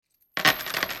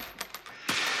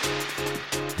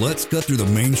Let's cut through the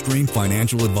mainstream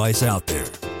financial advice out there.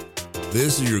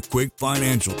 This is your quick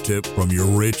financial tip from your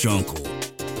rich uncle.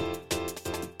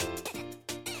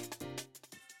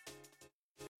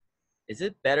 Is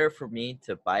it better for me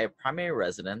to buy a primary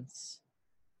residence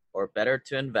or better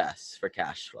to invest for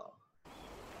cash flow?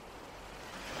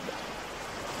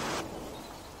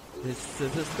 This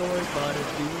is a story about a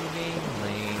dude named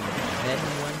Lane. And then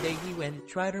one day he went to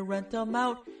try to rent them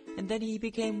out, and then he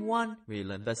became one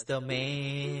real investor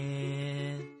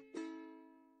man.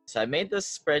 So I made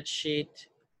this spreadsheet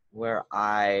where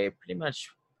I pretty much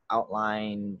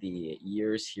outline the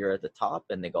years here at the top,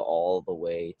 and they go all the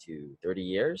way to 30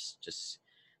 years. Just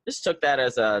took that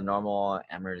as a normal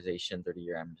amortization,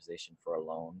 30-year amortization for a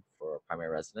loan for a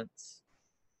primary residence.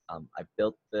 I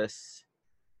built this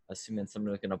assuming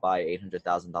someone was going to buy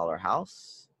 $800,000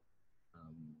 house.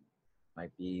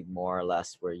 Might be more or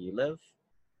less where you live.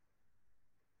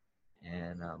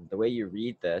 And the way you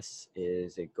read this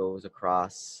is it goes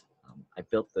across. I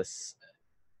built this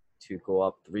to go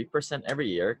up 3% every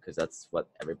year because that's what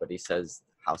everybody says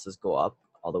houses go up.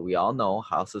 Although we all know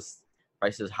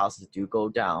prices of houses do go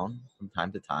down from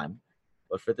time to time.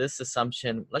 But for this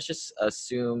assumption, let's just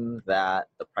assume that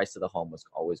the price of the home was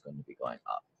always going to be going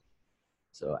up.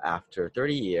 So after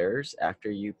 30 years,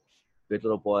 after you, good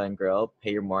little boy and girl,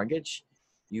 pay your mortgage,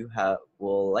 you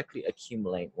will likely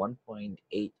accumulate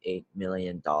 $1.88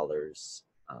 million through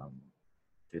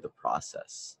the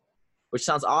process, which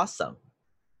sounds awesome.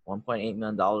 $1.8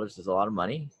 million is a lot of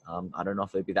money. I don't know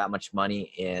if it'd be that much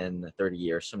money in 30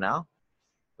 years from now,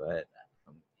 but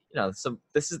so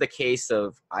this is the case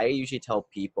of, I usually tell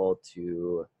people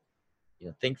to,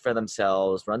 think for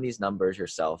themselves, run these numbers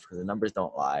yourself because the numbers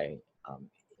don't lie.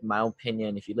 In my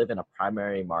opinion, if you live in a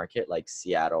primary market like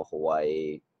Seattle,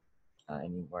 Hawaii,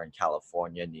 anywhere in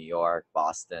California, New York,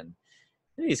 Boston,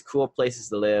 these cool places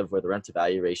to live where the rent to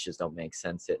value ratios don't make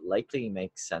sense, it likely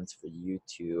makes sense for you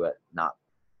to not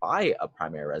buy a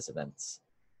primary residence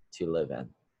to live in.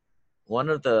 One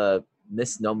of the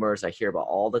misnomers I hear about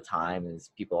all the time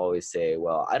is people always say,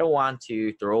 well, I don't want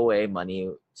to throw away money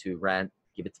to rent,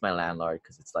 give it to my landlord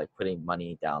because it's like putting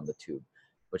money down the tube,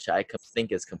 which I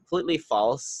think is completely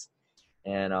false.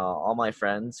 And all my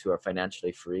friends who are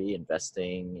financially free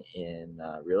investing in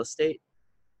real estate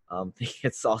think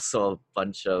it's also a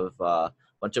bunch of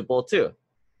bull too.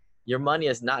 Your money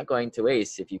is not going to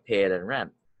waste if you pay it in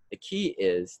rent. The key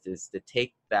is to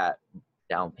take that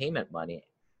down payment money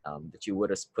that you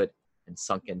would have put and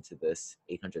sunk into this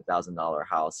 $800,000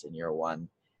 house in year one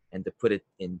and to put it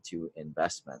into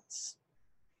investments.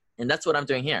 And that's what I'm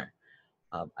doing here.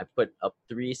 I put up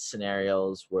 3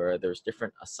 scenarios where there's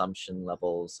different assumption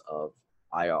levels of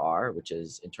IRR, which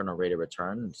is internal rate of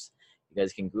returns. You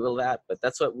guys can Google that, but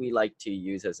that's what we like to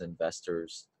use as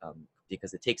investors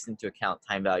because it takes into account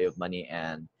time value of money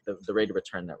and the rate of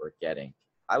return that we're getting.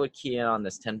 I would key in on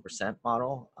this 10%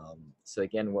 model. So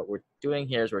again, what we're doing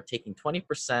here is we're taking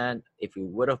 20% if we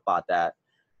would have bought that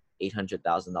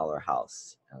 $800,000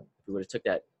 house. If we would have took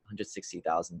that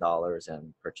 $160,000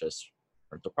 and purchased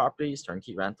rental properties,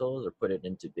 turnkey rentals, or put it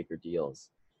into bigger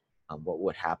deals, what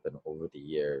would happen over the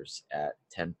years at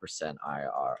 10%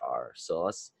 IRR. So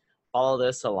let's follow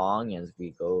this along as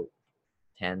we go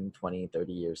 10, 20,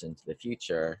 30 years into the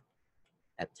future.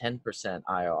 At 10%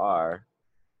 IRR,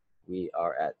 we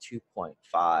are at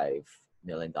 $2.5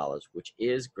 million, which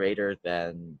is greater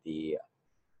than the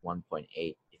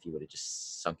 1.8 if you would have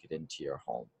just sunk it into your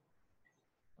home,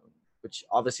 which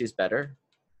obviously is better.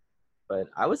 But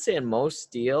I would say in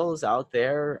most deals out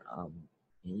there,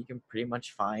 you can pretty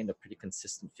much find a pretty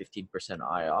consistent 15%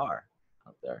 IRR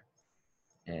out there.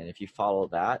 And if you follow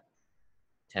that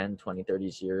 10, 20, 30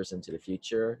 years into the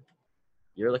future,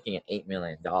 you're looking at $8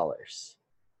 million.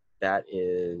 That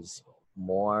is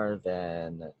more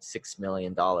than $6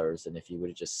 million than if you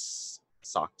would have just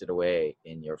socked it away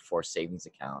in your forced savings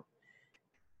account,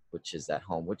 which is at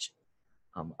home, which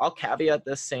I'll caveat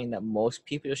this saying that most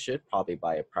people should probably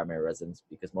buy a primary residence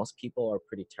because most people are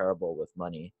pretty terrible with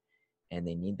money and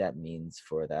they need that means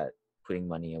for that putting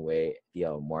money away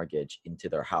via a mortgage into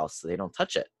their house so they don't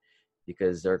touch it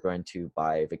because they're going to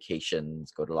buy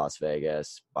vacations, go to Las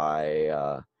Vegas,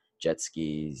 buy jet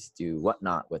skis, do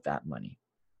whatnot with that money.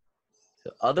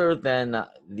 So other than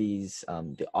these,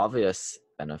 the obvious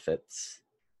benefits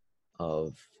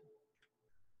of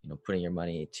putting your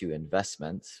money to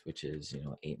investments, which is,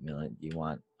 $8 million,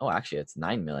 actually it's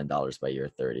 $9 million by year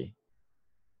 30,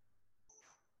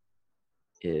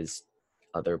 is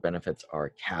other benefits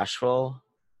are cash flow.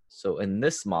 So in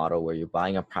this model where you're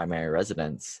buying a primary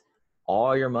residence,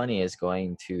 all your money is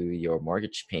going to your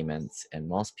mortgage payments, and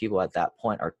most people at that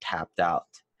point are tapped out.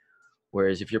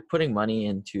 Whereas if you're putting money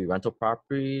into rental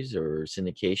properties or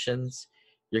syndications,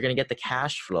 you're going to get the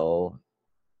cash flow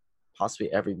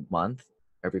possibly every month,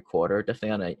 every quarter,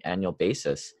 definitely on an annual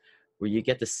basis, where you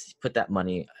get to put that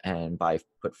money and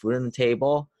put food on the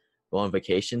table, go on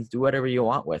vacations, do whatever you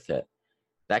want with it.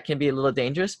 That can be a little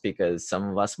dangerous because some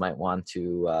of us might want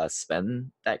to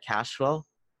spend that cash flow.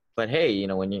 But hey,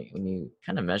 when you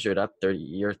kind of measure it up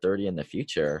 30 in the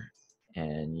future,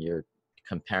 and you're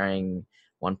comparing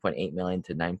 1.8 million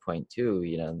to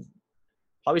 9.2,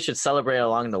 probably should celebrate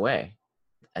along the way.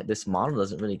 This model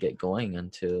doesn't really get going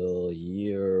until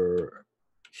year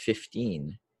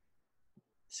 15,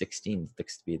 16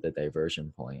 looks to be the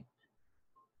diversion point.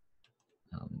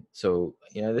 So,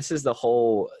 this is the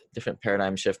whole different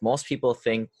paradigm shift. Most people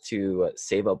think to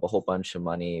save up a whole bunch of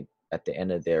money at the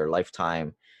end of their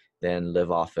lifetime, then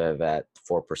live off of at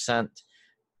 4%.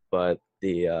 But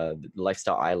the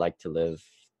lifestyle I like to live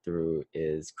through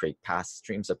is create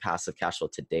streams of passive cash flow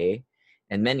today,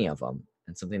 and many of them,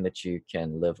 and something that you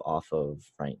can live off of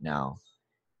right now,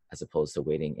 as opposed to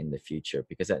waiting in the future,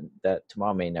 because that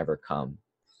tomorrow may never come.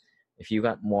 If you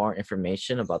got more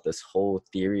information about this whole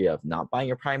theory of not buying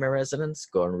your primary residence,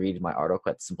 go and read my article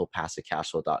at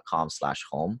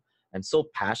simplepassivecashflow.com/home. I'm so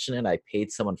passionate, I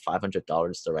paid someone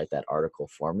 $500 to write that article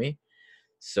for me.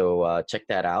 So check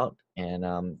that out. And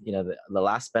the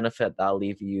last benefit that I'll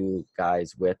leave you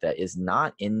guys with that is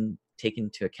not taken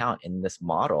into account in this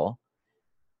model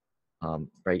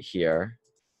right here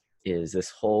is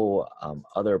this whole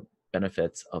other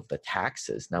benefits of the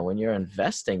taxes. Now, when you're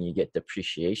investing, you get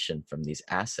depreciation from these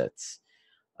assets.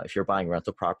 If you're buying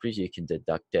rental properties, you can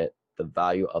deduct the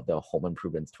value of the home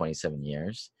improvements 27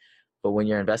 years. But when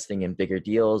you're investing in bigger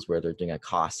deals where they're doing a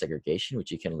cost segregation,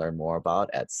 which you can learn more about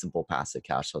at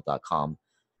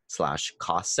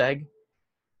simplepassivecashflow.com/cost-seg,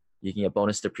 you can get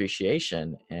bonus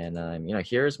depreciation. And,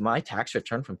 here's my tax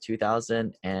return from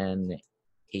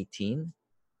 2018.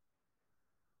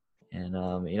 And,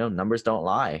 numbers don't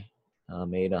lie.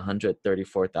 Made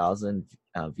 $134,000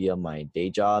 via my day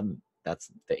job. That's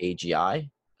the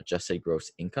AGI, adjusted gross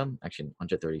income, actually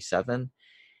 137.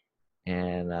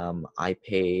 And I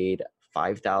paid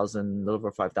a little over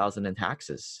 $5,000 in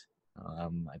taxes.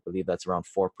 I believe that's around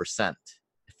 4%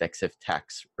 effective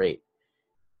tax rate,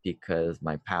 because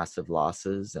my passive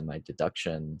losses and my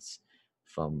deductions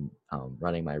from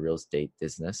running my real estate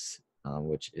business,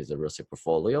 which is a real estate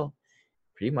portfolio,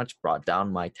 pretty much brought down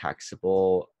my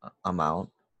taxable amount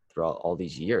throughout all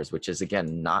these years, which is,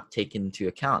 again, not taken into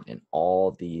account in all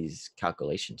these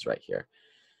calculations right here.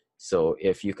 So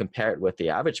if you compare it with the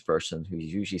average person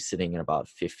who's usually sitting in about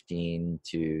 15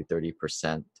 to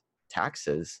 30%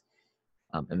 taxes,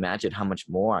 imagine how much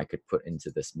more I could put into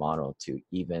this model to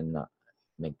even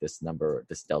make this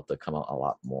delta come out a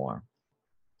lot more.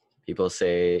 People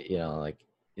say,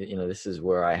 this is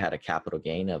where I had a capital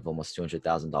gain of almost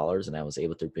 $200,000, and I was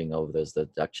able to bring over those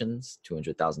deductions,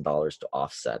 $200,000, to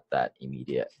offset that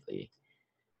immediately.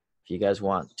 If you guys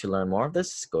want to learn more of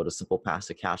this, go to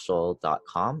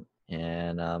simplepassivecashflow.com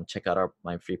and check out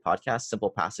my free podcast, Simple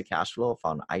Passive Cash Flow,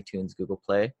 on iTunes, Google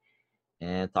Play,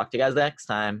 and talk to you guys next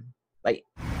time. Bye.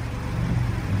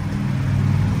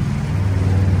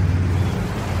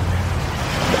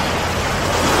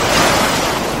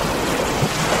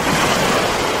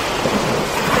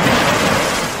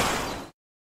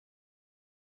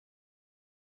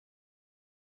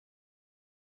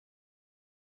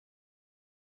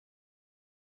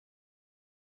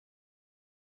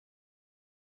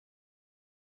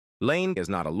 Lane is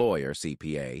not a lawyer,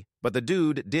 CPA, but the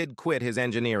dude did quit his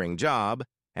engineering job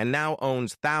and now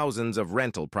owns thousands of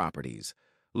rental properties.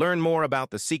 Learn more about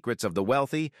the secrets of the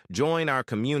wealthy. Join our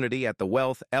community at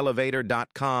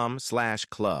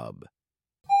thewealthelevator.com/club.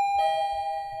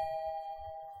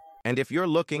 And if you're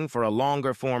looking for a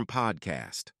longer form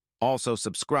podcast, also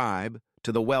subscribe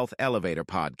to the Wealth Elevator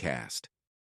podcast.